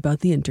talk about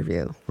the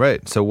interview.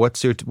 Right. So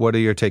what are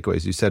your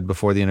takeaways? You said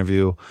before the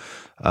interview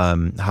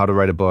how to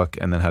write a book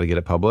and then how to get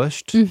it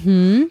published.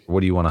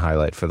 What do you want to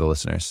highlight for the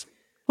listeners?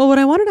 Well, what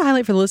I wanted to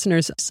highlight for the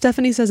listeners,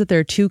 Stephanie says that there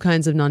are 2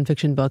 kinds of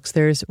nonfiction books.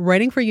 There's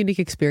writing for unique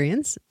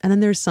experience, and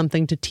then there's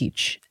something to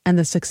teach. And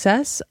the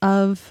success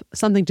of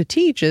something to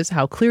teach is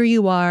how clear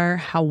you are,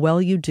 how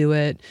well you do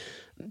it,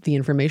 the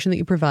information that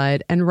you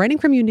provide. And writing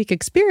from unique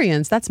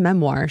experience, that's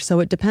memoir. So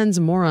it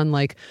depends more on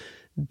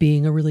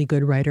being a really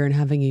good writer and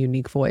having a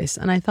unique voice.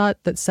 And I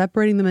thought that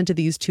separating them into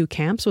these 2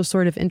 camps was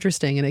sort of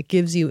interesting. And it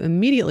gives you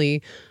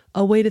immediately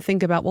a way to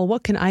think about, well,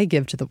 what can I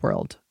give to the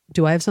world?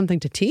 Do I have something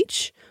to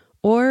teach?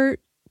 Or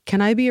can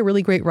I be a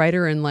really great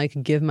writer and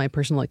give my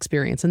personal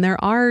experience? And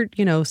there are,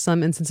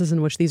 some instances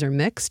in which these are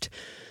mixed.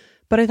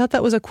 But I thought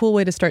that was a cool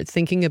way to start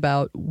thinking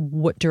about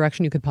what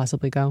direction you could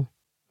possibly go.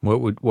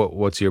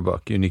 What's your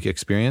book? Unique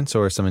experience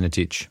or something to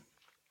teach?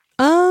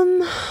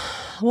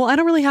 Well, I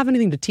don't really have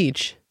anything to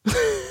teach.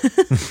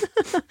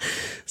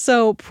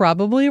 So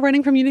probably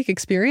writing from unique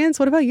experience.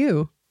 What about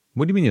you?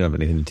 What do you mean you don't have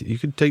anything to teach? You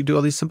could do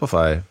all these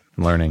simplify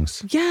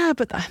learnings. Yeah,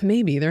 but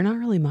maybe they're not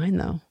really mine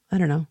though. I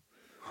don't know.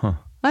 Huh.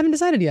 I haven't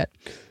decided yet.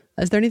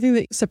 Is there anything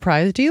that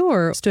surprised you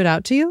or stood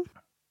out to you?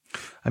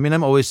 I mean,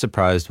 I'm always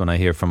surprised when I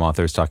hear from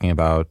authors talking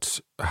about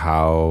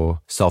how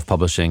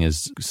self-publishing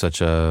is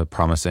such a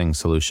promising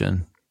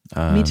solution.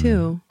 Me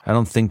too. I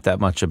don't think that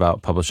much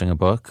about publishing a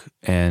book,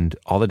 and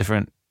all the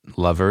different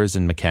levers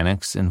and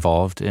mechanics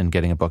involved in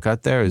getting a book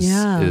out there is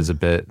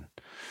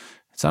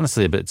it's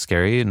honestly a bit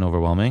scary and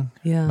overwhelming.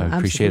 Yeah, I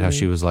appreciate how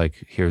she was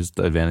like, here's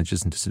the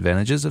advantages and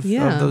disadvantages of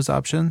those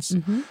options.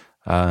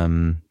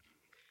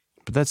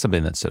 But that's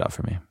something that stood out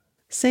for me.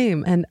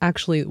 Same. And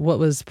actually, what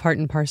was part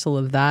and parcel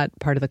of that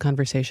part of the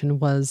conversation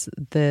was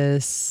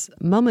this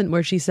moment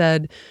where she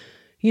said,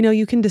 you know,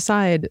 you can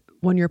decide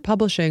when you're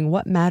publishing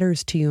what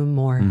matters to you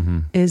more.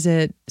 Is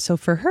it, so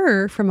for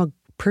her, from a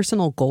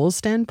personal goals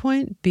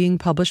standpoint, being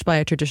published by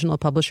a traditional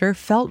publisher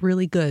felt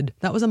really good.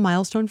 That was a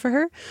milestone for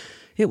her.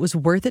 It was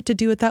worth it to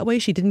do it that way.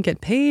 She didn't get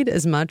paid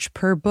as much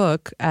per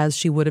book as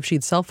she would if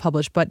she'd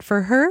self-published. But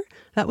for her,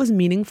 that was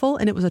meaningful,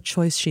 and it was a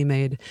choice she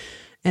made.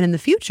 And in the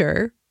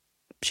future,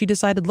 she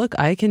decided, look,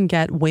 I can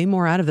get way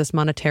more out of this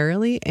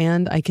monetarily,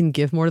 and I can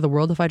give more to the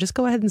world if I just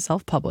go ahead and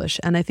self-publish.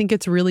 And I think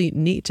it's really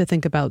neat to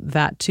think about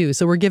that too.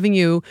 So we're giving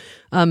you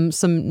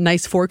some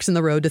nice forks in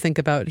the road to think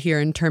about here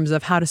in terms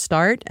of how to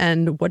start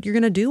and what you're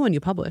going to do when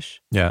you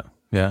publish. Yeah.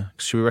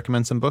 Should we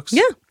recommend some books?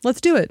 Yeah, let's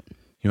do it.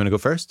 You want to go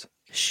first?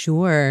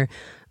 Sure.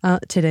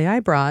 Today I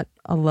brought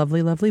a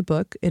lovely, lovely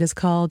book. It is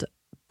called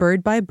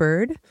Bird by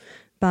Bird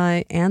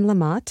by Anne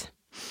Lamott.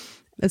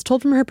 It's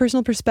told from her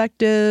personal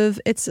perspective.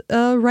 It's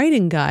a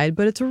writing guide,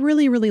 but it's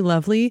really, really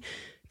lovely.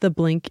 The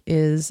Blink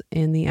is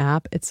in the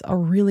app. It's a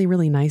really,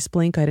 really nice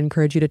Blink. I'd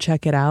encourage you to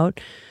check it out.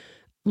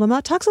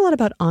 Lamott talks a lot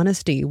about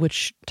honesty,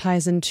 which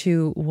ties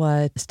into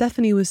what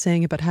Stephanie was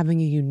saying about having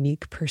a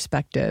unique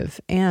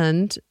perspective.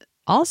 And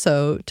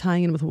also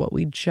tying in with what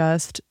we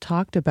just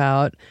talked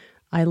about,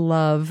 I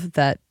love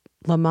that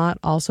Lamott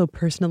also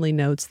personally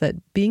notes that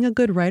being a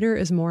good writer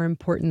is more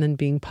important than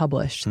being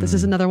published. This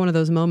is another one of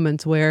those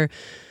moments where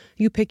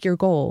you pick your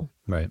goal.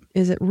 Right.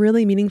 Is it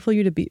really meaningful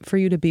for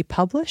you to be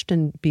published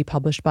and be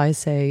published by,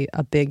 say,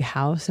 a big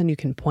house and you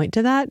can point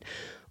to that?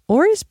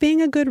 Or is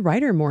being a good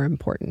writer more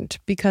important?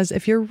 Because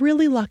if you're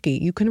really lucky,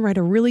 you can write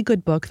a really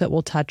good book that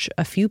will touch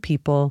a few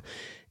people,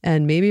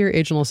 and maybe your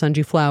agent will send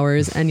you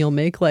flowers and you'll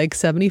make like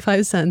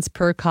 75 cents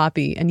per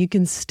copy, and you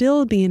can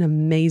still be an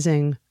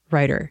amazing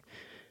writer.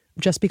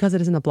 Just because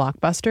it isn't a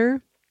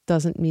blockbuster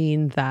doesn't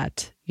mean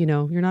that, you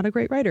know, you're not a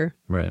great writer.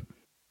 Right.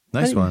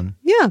 Nice one.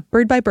 Yeah.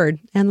 Bird by Bird,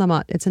 Anne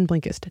Lamott. It's in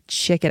Blinkist.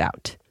 Check it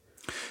out.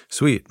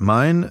 Sweet.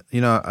 Mine,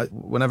 you know,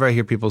 whenever I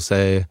hear people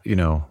say, you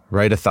know,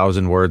 write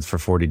 1,000 words for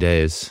 40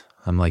 days,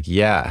 I'm like,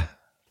 yeah,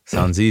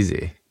 sounds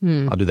easy.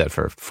 I'll do that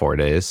for 4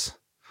 days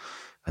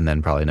and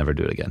then probably never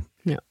do it again.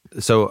 Yeah.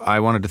 So I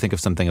wanted to think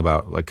of something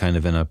about like kind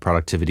of in a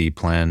productivity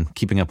plan,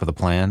 keeping up with a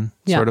plan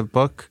sort of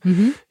book.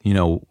 You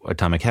know,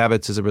 Atomic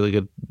Habits is a really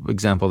good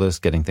example of this,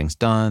 getting things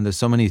done. There's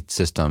so many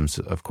systems,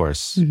 of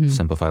course,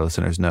 Simplify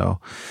listeners know.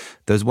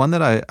 There's one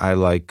that I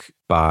like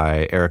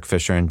by Eric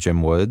Fisher and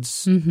Jim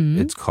Woods.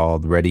 It's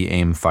called Ready,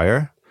 Aim,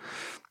 Fire.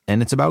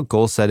 And it's about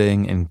goal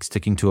setting and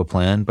sticking to a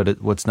plan.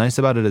 But what's nice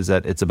about it is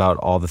that it's about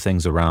all the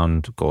things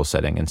around goal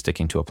setting and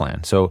sticking to a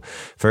plan. So,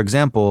 for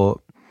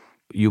example,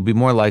 you'll be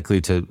more likely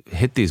to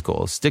hit these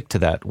goals, stick to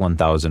that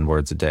 1,000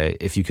 words a day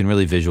if you can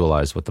really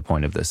visualize what the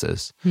point of this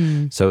is.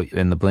 So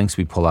in the Blinks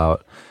we pull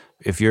out,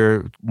 if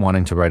you're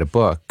wanting to write a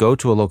book, go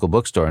to a local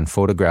bookstore and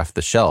photograph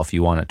the shelf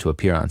you want it to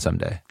appear on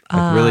someday.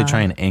 Like really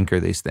try and anchor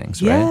these things,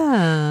 right?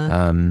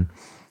 Yeah.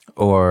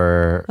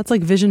 Or that's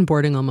like vision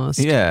boarding almost.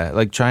 Yeah,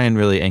 like try and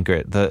really anchor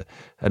it.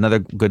 Another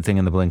good thing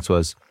in the Blinks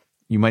was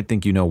you might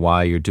think you know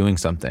why you're doing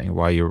something,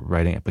 why you're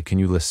writing it, but can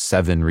you list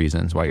 7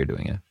 reasons why you're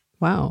doing it?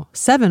 Wow.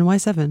 7? Why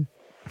 7?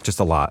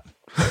 Just a lot.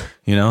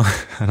 You know,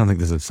 I don't think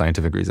there's a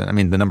scientific reason. I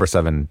mean, the number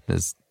 7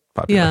 is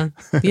popular.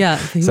 Yeah.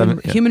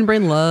 Human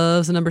brain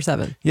loves the number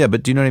 7. Yeah,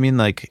 but do you know what I mean?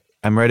 Like,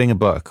 I'm writing a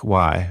book.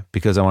 Why?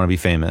 Because I want to be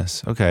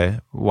famous. Okay.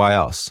 Why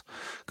else?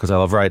 Because I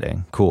love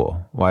writing.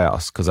 Cool. Why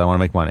else? Because I want to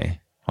make money.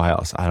 Why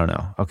else? I don't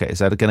know. Okay. Is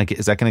that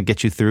gonna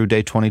get you through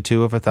day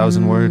 22 of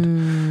 1,000 words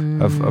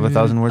of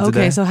 1,000 words a day?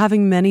 Okay. So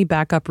having many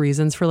backup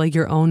reasons for like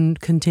your own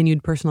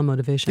continued personal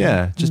motivation.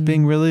 Yeah. Just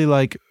being really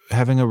like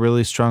having a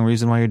really strong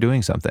reason why you're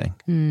doing something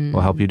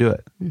will help you do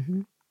it.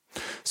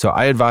 So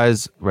I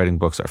advise writing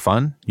books are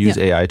fun. Use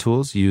AI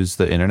tools. Use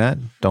the internet.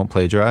 Don't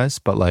plagiarize.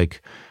 But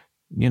like,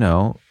 you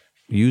know,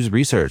 use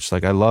research.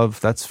 Like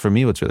that's for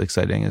me what's really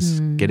exciting is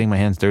getting my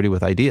hands dirty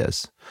with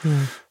ideas.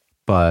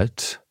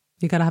 But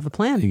you got to have a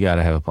plan. You got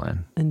to have a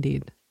plan.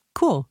 Indeed.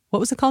 Cool. What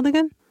was it called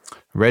again?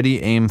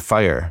 Ready, Aim,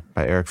 Fire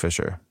by Eric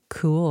Fisher.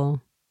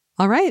 Cool.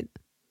 All right.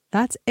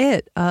 That's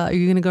it. Are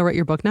you going to go write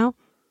your book now?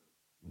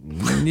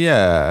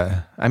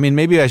 Yeah. I mean,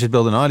 maybe I should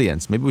build an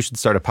audience. Maybe we should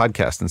start a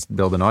podcast and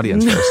build an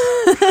audience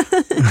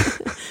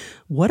first.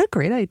 What a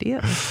great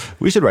idea.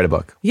 We should write a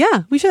book.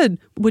 Yeah, we should.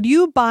 Would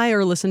you buy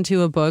or listen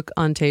to a book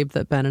on tape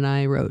that Ben and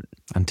I wrote?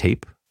 On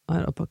tape?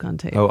 book on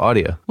tape. Oh,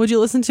 audio. Would you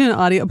listen to an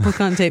audio book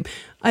on tape?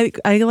 I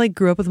like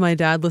grew up with my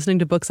dad listening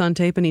to books on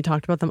tape, and he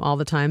talked about them all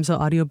the time. So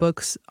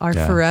audiobooks are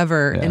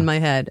forever in my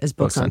head as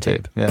books on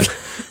tape. Yeah.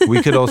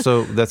 We could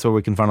also, that's where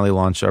we can finally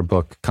launch our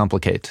book,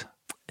 Complicate.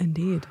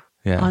 Indeed.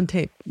 Yeah. On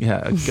tape.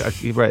 Yeah.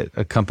 Right.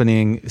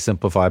 Accompanying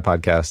Simplify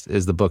podcast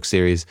is the book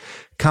series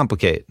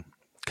Complicate.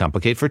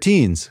 Complicate for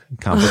teens.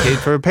 Complicate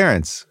for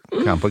parents.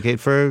 Complicate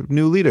for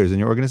new leaders in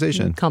your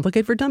organization.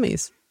 Complicate for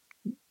dummies.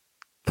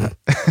 Part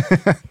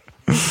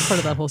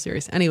of that whole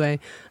series. Anyway.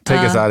 Take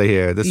us out of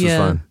here. This was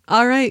fun.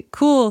 All right,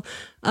 cool.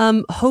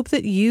 Hope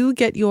that you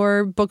get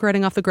your book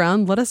writing off the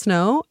ground. Let us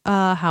know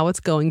how it's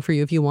going for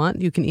you if you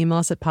want. You can email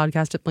us at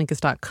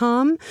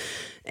podcast@blinkist.com.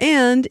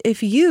 And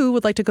if you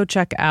would like to go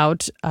check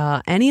out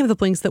any of the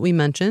Blinks that we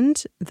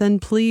mentioned, then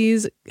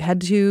please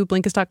head to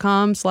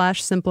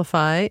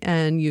blinkist.com/simplify,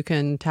 and you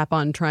can tap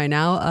on Try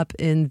Now up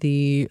in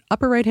the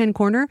upper right-hand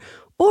corner,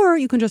 or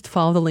you can just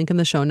follow the link in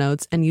the show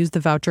notes and use the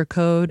voucher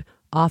code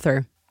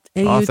AUTHOR.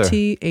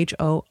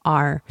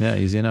 AUTHOR. Yeah,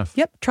 easy enough.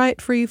 Yep. Try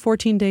it free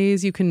 14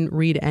 days. You can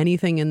read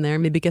anything in there.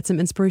 Maybe get some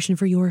inspiration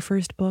for your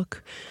first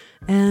book.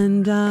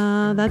 And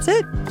that's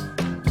it.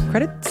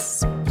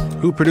 Credits.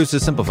 Who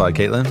produces Simplify,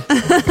 Caitlin?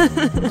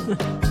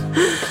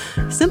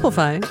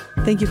 Simplify,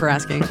 thank you for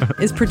asking,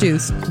 is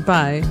produced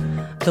by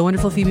the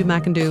wonderful Phoebe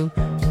McIndoe,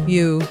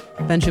 you,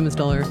 Ben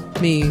Schumastoller,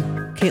 me,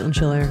 Caitlin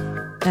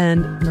Schiller,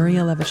 and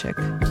Maria Levichik.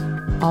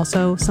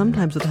 Also,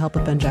 sometimes with the help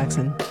of Ben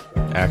Jackson.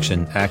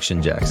 Action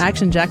Jackson.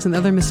 Action Jackson.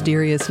 Other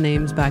mysterious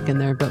names back in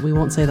there, but we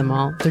won't say them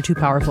all. They're too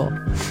powerful.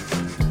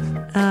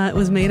 It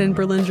was made in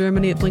Berlin,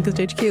 Germany at Blinkist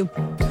HQ.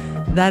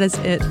 That is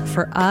it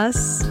for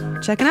us.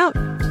 Checking out.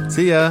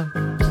 See ya.